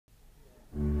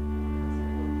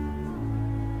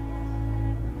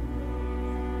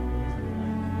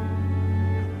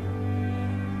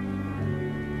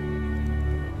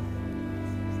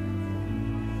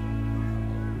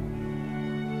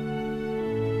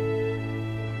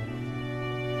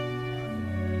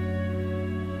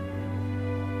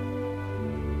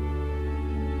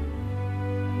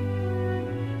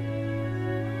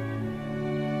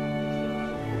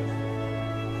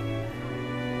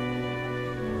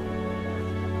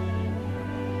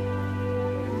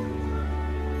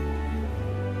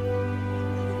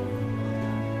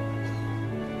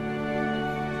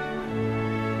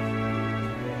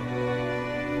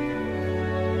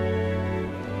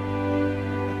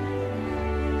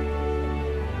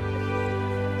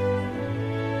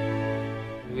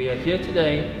We are here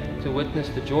today to witness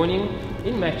the joining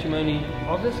in matrimony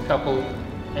of this couple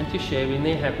and to share in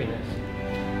their happiness.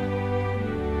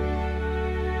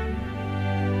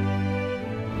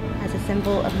 As a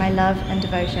symbol of my love and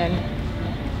devotion,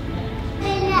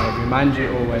 I remind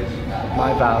you always of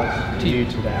my vows to you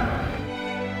today.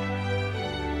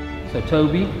 So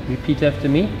Toby, repeat after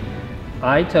me.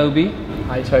 I, Toby,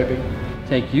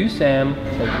 take you, Sam,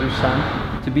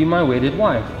 Sam, to be my wedded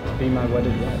wife. to be my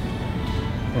wedded wife.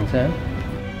 And Sam?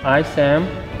 I,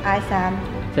 Sam,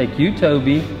 take you,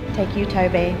 Toby, take you,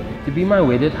 Toby, to be my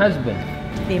wedded husband.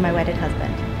 to be my wedded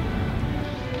husband.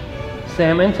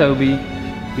 Sam and Toby,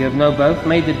 you have now both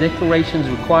made the declarations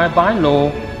required by law,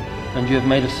 and you have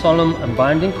made a solemn and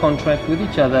binding contract with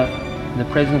each other in the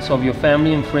presence of your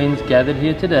family and friends gathered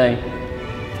here today.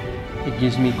 It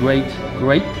gives me great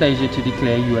pleasure to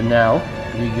declare you are now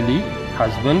legally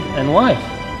husband and wife.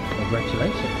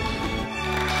 Congratulations.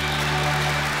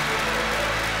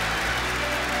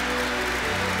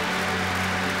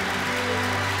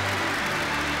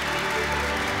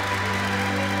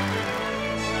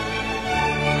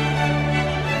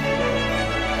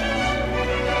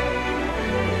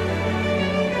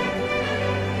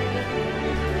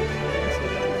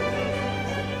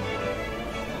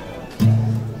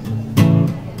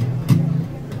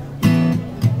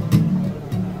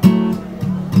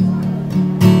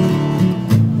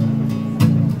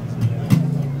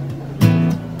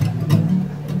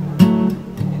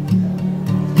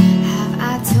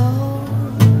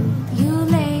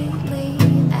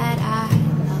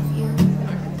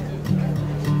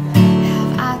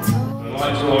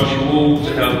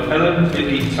 To help Helen,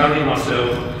 Vicky, Tony and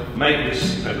myself make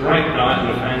this a great night and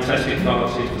a fantastic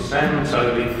party for Sam and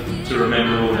Toby to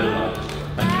remember all their lives.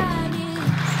 Thank you.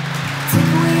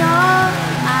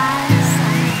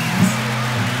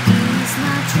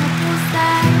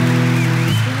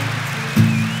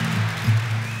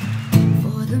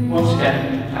 Once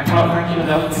again, I cannot thank you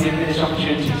enough for giving me this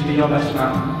opportunity to be your best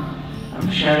man and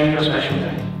for sharing your special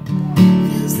day.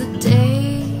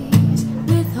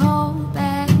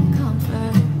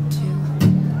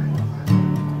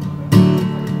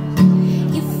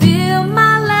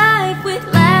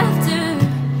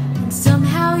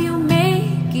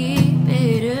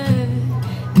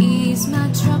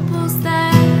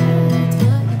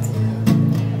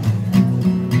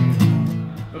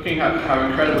 Looking at how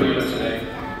incredible you look today,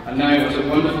 and knowing what a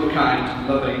wonderful, kind,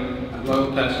 loving, and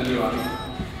loyal person you are,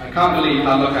 I can't believe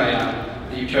how lucky I am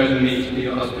that you've chosen me to be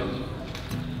your husband.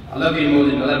 I love you more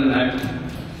than you'll ever know.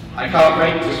 I can't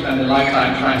wait to spend a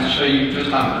lifetime trying to show you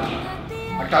just how much.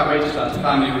 I can't wait to start a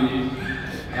family with you,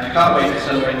 and I can't wait to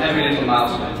celebrate every little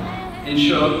milestone. In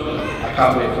short, I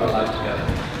can't wait for our life together.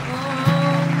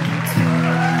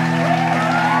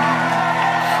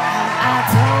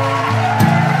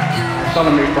 I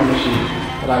solemnly promise you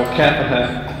that I will care for her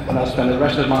and I'll spend the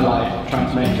rest of my life trying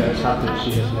to make her as happy as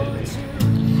she has made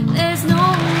me.